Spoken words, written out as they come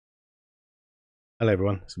Hello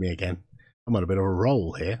everyone, it's me again. I'm on a bit of a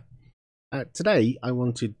roll here. Today I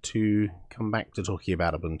wanted to come back to talking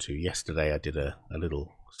about Ubuntu. Yesterday I did a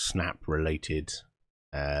little Snap related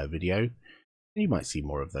video. You might see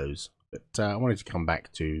more of those, but I wanted to come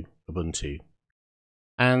back to Ubuntu.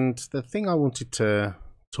 And the thing I wanted to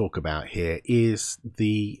talk about here is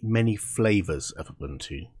the many flavors of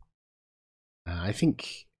Ubuntu. I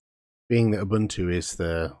think being that Ubuntu is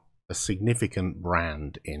a significant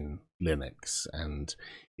brand in Linux and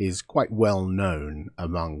is quite well known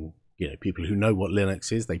among people who know what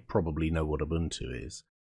Linux is, they probably know what Ubuntu is.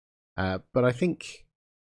 But I think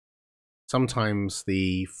sometimes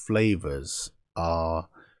the flavors are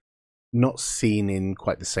not seen in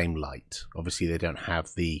quite the same light. Obviously, they don't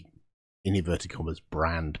have the, in inverted commas,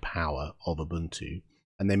 brand power of Ubuntu,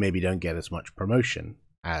 and they maybe don't get as much promotion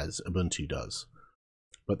as Ubuntu does.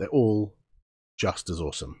 But they're all just as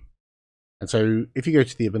awesome. And so if you go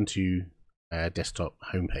to the Ubuntu desktop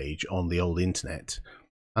homepage on the old internet,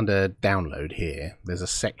 under download here, there's a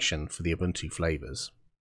section for the Ubuntu flavors.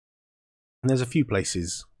 And there's a few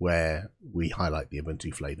places where we highlight the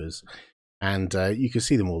Ubuntu flavors, and you can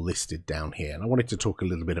see them all listed down here. And I wanted to talk a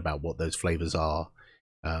little bit about what those flavors are,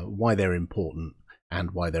 why they're important,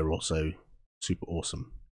 and why they're also super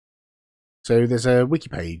awesome. So there's a wiki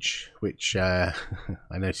page which I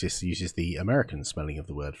noticed uses the American spelling of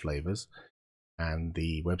the word flavors, and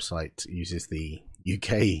the website uses the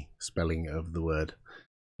UK spelling of the word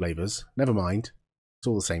flavors. Never mind, it's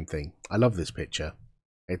all the same thing. I love this picture.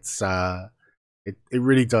 It's it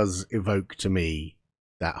really does evoke to me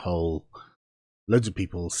that whole loads of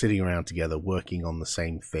people sitting around together working on the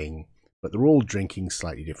same thing, but they're all drinking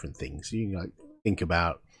slightly different things. You think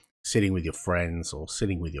about sitting with your friends or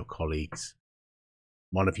sitting with your colleagues.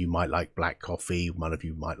 One of you might like black coffee, one of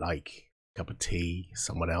you might like a cup of tea,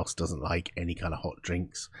 someone else doesn't like any kind of hot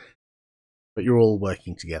drinks, but you're all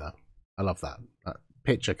working together. I love that. That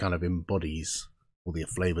picture kind of embodies all the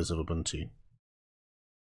flavors of Ubuntu.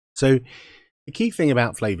 So the key thing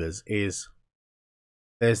about flavors is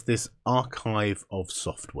there's this archive of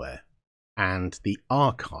software, and the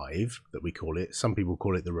archive that we call it, some people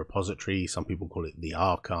call it the repository, some people call it the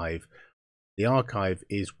archive. The archive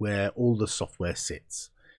is where all the software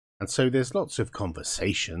sits. And so there's lots of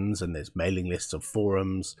conversations and there's mailing lists of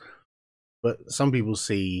forums, but some people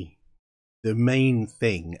see the main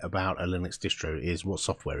thing about a Linux distro is what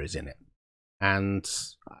software is in it. And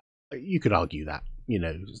you could argue that,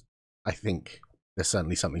 I think there's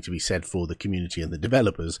certainly something to be said for the community and the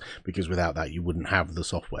developers, because without that you wouldn't have the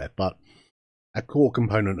software. But a core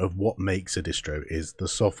component of what makes a distro is the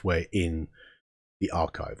software in the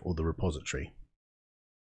archive or the repository.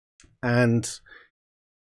 And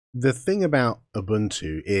the thing about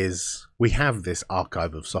Ubuntu is we have this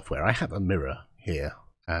archive of software. I have a mirror here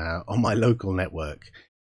on my local network,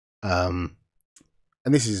 and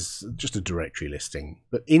this is just a directory listing,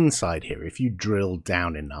 but inside here, if you drill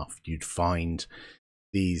down enough, you'd find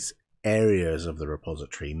these areas of the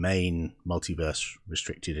repository: main, multiverse,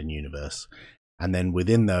 restricted, and universe. And then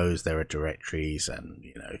within those, there are directories, and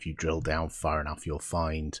if you drill down far enough, you'll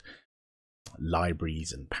find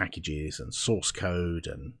libraries and packages and source code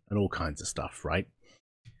and all kinds of stuff, right?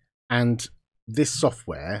 And this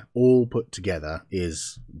software, all put together,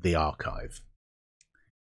 is the archive.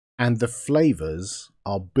 And the flavors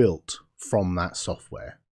are built from that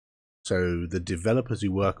software. So the developers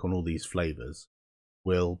who work on all these flavors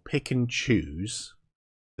will pick and choose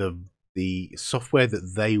the software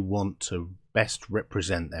that they want to best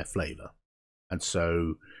represent their flavor. And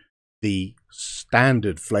so the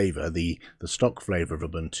standard flavor, the stock flavor of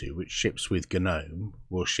Ubuntu, which ships with GNOME,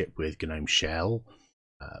 will ship with GNOME Shell,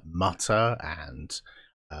 Mutter, and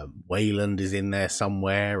Wayland is in there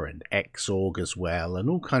somewhere, and Xorg as well, and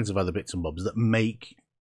all kinds of other bits and bobs that make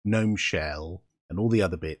GNOME Shell and all the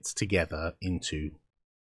other bits together into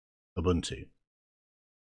Ubuntu.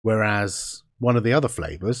 Whereas one of the other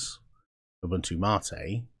flavors, Ubuntu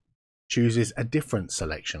Mate, chooses a different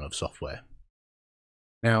selection of software.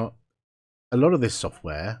 Now, a lot of this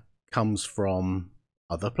software comes from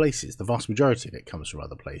other places. The vast majority of it comes from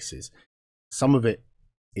other places. Some of it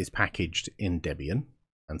is packaged in Debian,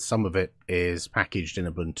 and some of it is packaged in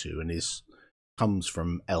Ubuntu and comes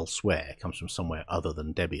from elsewhere, comes from somewhere other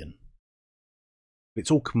than Debian.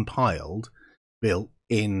 It's all compiled, built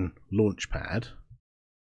in Launchpad.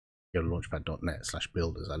 Go to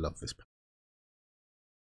launchpad.net/builders. I love this.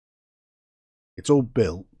 It's all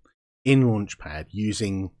built in Launchpad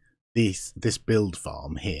using this build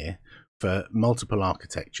farm here for multiple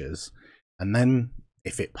architectures, and then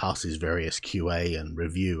if it passes various QA and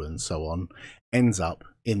review and so on, ends up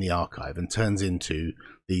in the archive and turns into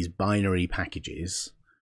these binary packages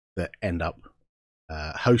that end up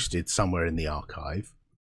hosted somewhere in the archive,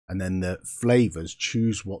 and then the flavors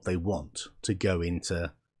choose what they want to go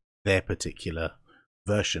into their particular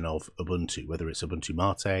version of Ubuntu, whether it's Ubuntu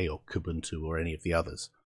Mate or Kubuntu or any of the others.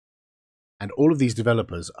 And all of these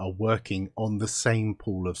developers are working on the same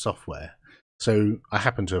pool of software. So I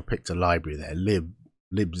happen to have picked a library there,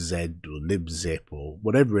 libz or libzip or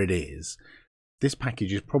whatever it is. This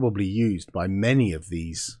package is probably used by many of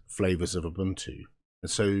these flavors of Ubuntu. And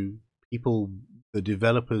so the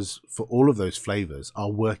developers for all of those flavors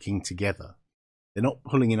are working together. They're not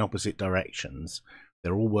pulling in opposite directions.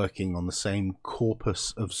 They're all working on the same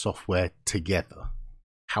corpus of software together.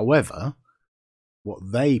 However, what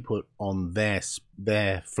they put on their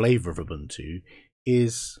flavor of Ubuntu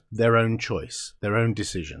is their own choice, their own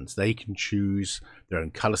decisions. They can choose their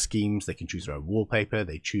own color schemes, they can choose their own wallpaper,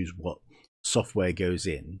 they choose what software goes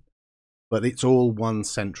in, but it's all one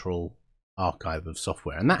central archive of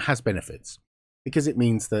software. And that has benefits because it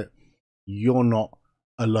means that you're not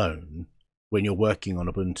alone when you're working on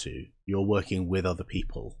Ubuntu. You're working with other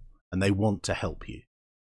people and they want to help you.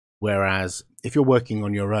 Whereas if you're working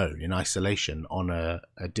on your own in isolation on a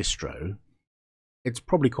distro, it's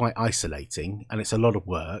probably quite isolating and it's a lot of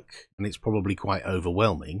work and it's probably quite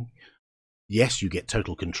overwhelming. Yes, you get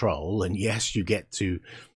total control, and yes, you get to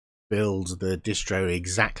build the distro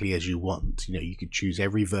exactly as you want. You know, you could choose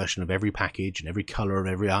every version of every package and every color of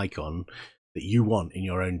every icon that you want in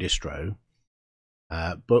your own distro.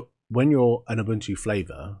 But when you're an Ubuntu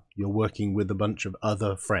flavor, you're working with a bunch of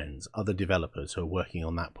other friends, other developers who are working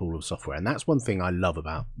on that pool of software. And that's one thing I love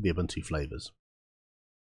about the Ubuntu flavors.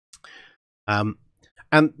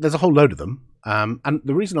 And there's a whole load of them. And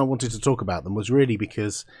the reason I wanted to talk about them was really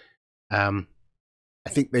because I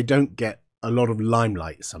think they don't get a lot of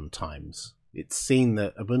limelight sometimes. It's seen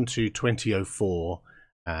that Ubuntu 2004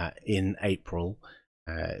 in April,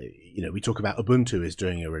 you know, we talk about Ubuntu is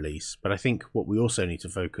doing a release, but I think what we also need to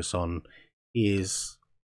focus on is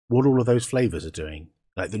what all of those flavors are doing.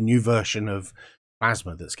 Like the new version of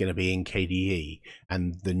Plasma that's going to be in KDE,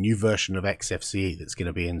 and the new version of XFCE that's going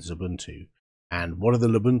to be in Ubuntu. And what are the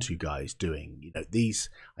Ubuntu guys doing? You know,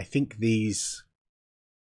 I think these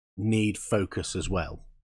need focus as well.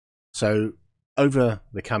 So over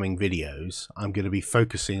the coming videos, I'm going to be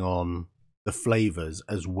focusing on the flavors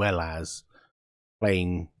as well as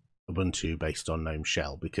plain Ubuntu based on GNOME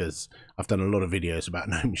Shell, because I've done a lot of videos about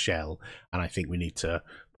GNOME Shell, and I think we need to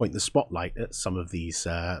point the spotlight at some of these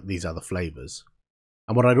other flavors.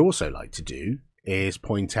 And what I'd also like to do is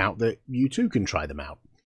point out that you too can try them out.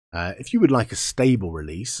 If you would like a stable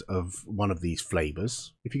release of one of these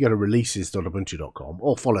flavors, if you go to releases.ubuntu.com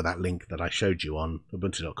or follow that link that I showed you on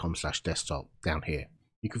ubuntu.com/desktop down here,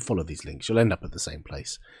 you can follow these links. You'll end up at the same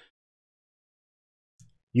place.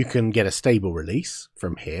 You can get a stable release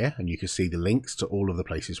from here, and you can see the links to all of the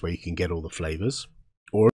places where you can get all the flavors.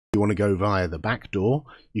 Or if you want to go via the back door,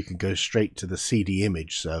 you can go straight to the CD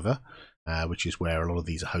image server, which is where a lot of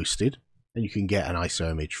these are hosted. And you can get an ISO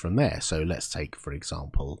image from there. So let's take, for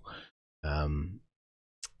example,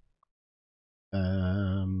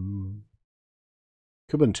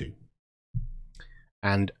 Kubuntu.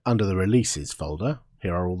 And under the releases folder,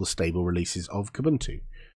 here are all the stable releases of Kubuntu.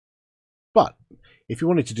 But if you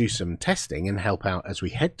wanted to do some testing and help out as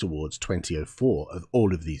we head towards 2004 of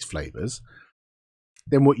all of these flavors,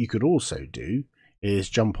 then what you could also do is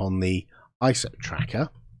jump on the ISO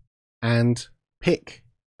tracker and pick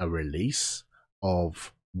a release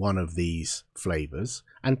of one of these flavors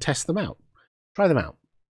and test them out. Try them out.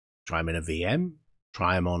 Try them in a VM,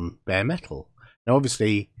 try them on bare metal. Now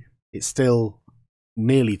obviously it's still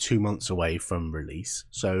nearly 2 months away from release,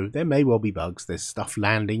 so there may well be bugs. There's stuff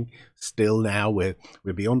landing still now. We're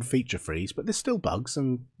beyond feature freeze, but there's still bugs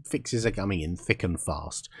and fixes are coming in thick and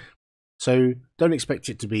fast. So don't expect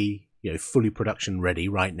it to be, you know, fully production ready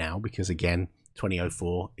right now, because again,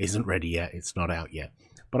 2004 isn't ready yet. It's not out yet.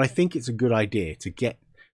 But I think it's a good idea to get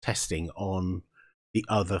testing on the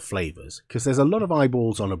other flavors, because there's a lot of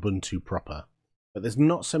eyeballs on Ubuntu proper, but there's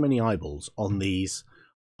not so many eyeballs on these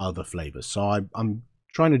other flavors. So I'm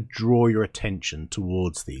trying to draw your attention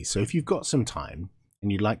towards these. So if you've got some time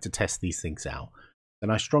and you'd like to test these things out, then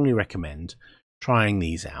I strongly recommend trying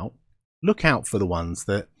these out. Look out for the ones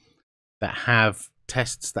that have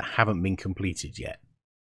tests that haven't been completed yet.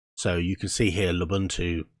 So you can see here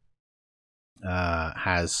Ubuntu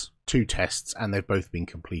has 2 tests and they've both been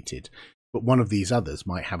completed, but one of these others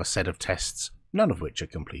might have a set of tests, none of which are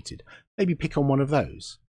completed. Maybe pick on one of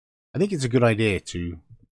those. I think it's a good idea to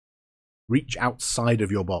reach outside of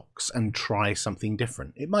your box and try something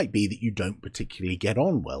different. It might be that you don't particularly get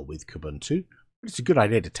on well with Ubuntu, but it's a good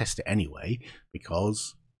idea to test it anyway,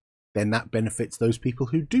 because then that benefits those people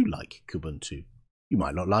who do like Ubuntu. You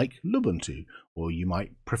might not like Lubuntu, or you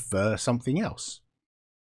might prefer something else.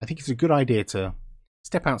 I think it's a good idea to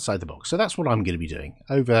step outside the box. So that's what I'm going to be doing.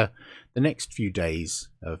 Over the next few days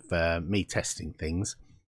of me testing things,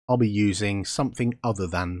 I'll be using something other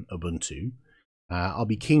than Ubuntu. I'll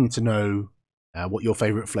be keen to know what your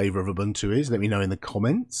favourite flavour of Ubuntu is. Let me know in the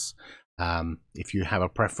comments if you have a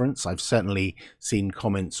preference. I've certainly seen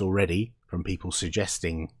comments already from people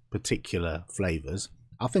suggesting particular flavours.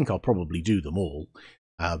 I think I'll probably do them all,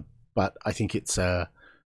 but I think it's a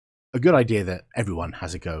good idea that everyone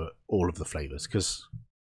has a go at all of the flavours, because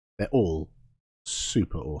they're all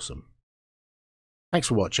super awesome. Thanks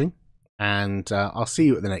for watching, and I'll see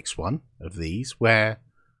you at the next one of these, where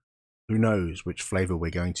who knows which flavour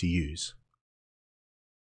we're going to use.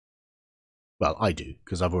 Well, I do,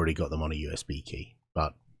 because I've already got them on a USB key,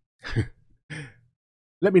 but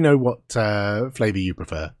let me know what flavour you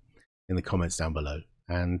prefer in the comments down below.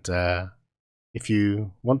 And if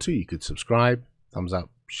you want to, you could subscribe, thumbs up,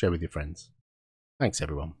 share with your friends. Thanks,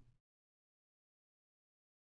 everyone.